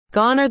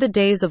Gone are the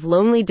days of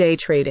lonely day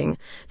trading,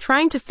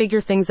 trying to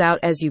figure things out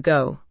as you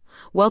go.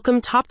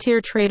 Welcome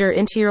TopTier Trader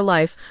into your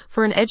life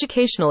for an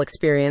educational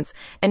experience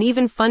and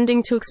even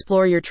funding to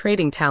explore your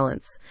trading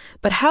talents.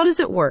 But how does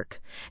it work?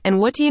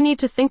 And what do you need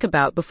to think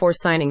about before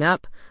signing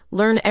up?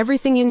 Learn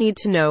everything you need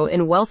to know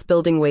in Wealth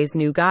Building Way's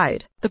new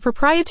guide. The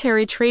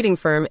proprietary trading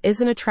firm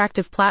is an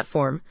attractive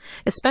platform,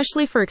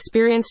 especially for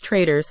experienced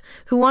traders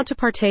who want to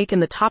partake in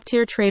the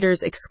TopTier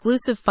Traders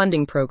exclusive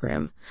funding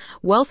program.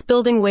 Wealth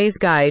Building Way's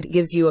guide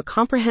gives you a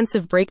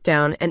comprehensive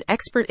breakdown and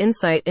expert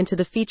insight into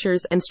the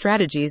features and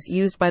strategies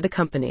used by the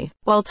company.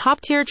 While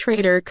TopTier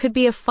Trader could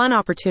be a fun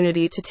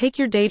opportunity to take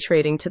your day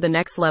trading to the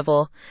next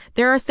level,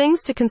 there are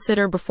things to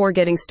consider before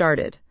getting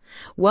started.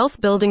 Wealth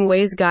Building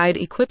Way's guide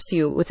equips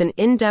you with an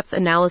in-depth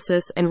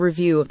analysis and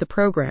review of the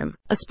program.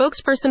 A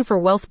spokesperson for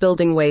Wealth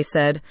Building Way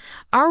said,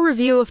 "Our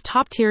review of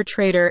TopTier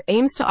Trader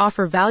aims to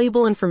offer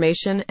valuable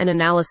information and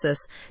analysis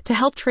to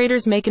help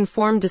traders make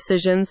informed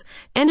decisions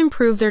and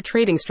improve their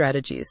trading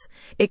strategies.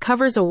 It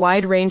covers a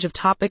wide range of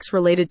topics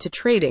related to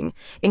trading,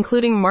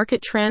 including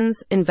market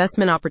trends,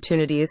 investment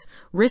opportunities,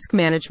 risk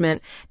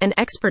management, and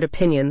expert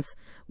opinions,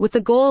 with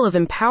the goal of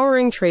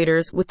empowering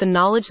traders with the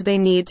knowledge they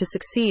need to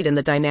succeed in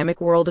the dynamic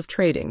world of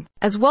trading."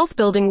 As Wealth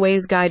Building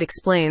Way's guide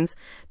explains,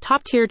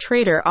 TopTier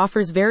Trader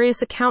offers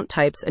various account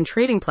types and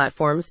trading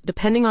platforms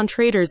depending on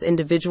traders'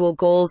 individual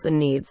goals and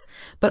needs,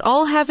 but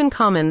all have in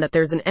common that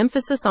there's an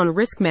emphasis on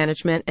risk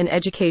management and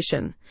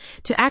education.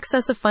 To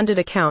access a funded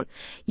account,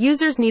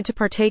 users need to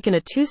partake in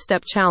a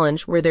two-step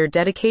challenge where their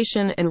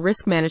dedication and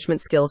risk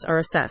management skills are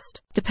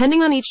assessed.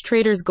 Depending on each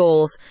trader's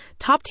goals,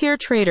 TopTier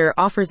Trader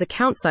offers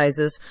account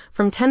sizes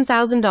from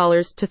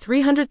 $10,000 to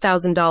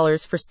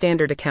 $300,000 for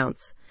standard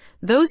accounts.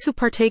 Those who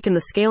partake in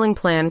the scaling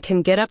plan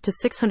can get up to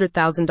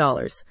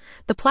 $600,000.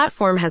 The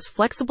platform has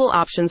flexible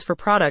options for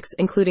products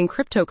including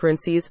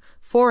cryptocurrencies,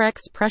 forex,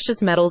 precious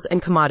metals,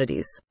 and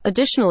commodities.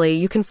 Additionally,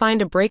 you can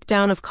find a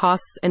breakdown of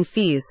costs and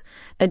fees,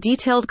 a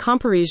detailed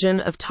comparison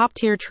of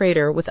TopTier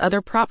Trader with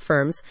other prop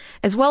firms,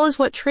 as well as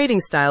what trading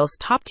styles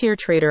TopTier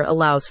Trader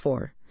allows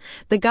for.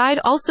 The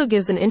guide also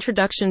gives an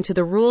introduction to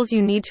the rules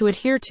you need to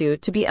adhere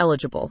to be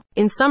eligible.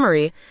 In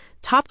summary,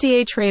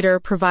 TopTier Trader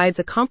provides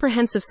a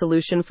comprehensive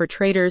solution for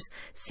traders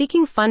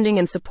seeking funding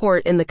and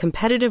support in the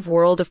competitive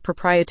world of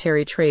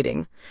proprietary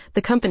trading,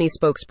 the company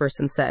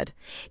spokesperson said.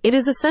 It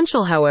is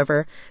essential,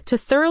 however, to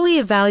thoroughly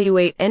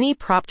evaluate any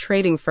prop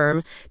trading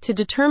firm to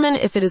determine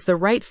if it is the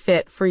right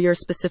fit for your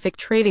specific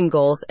trading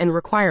goals and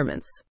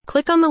requirements.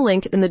 Click on the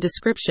link in the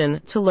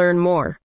description to learn more.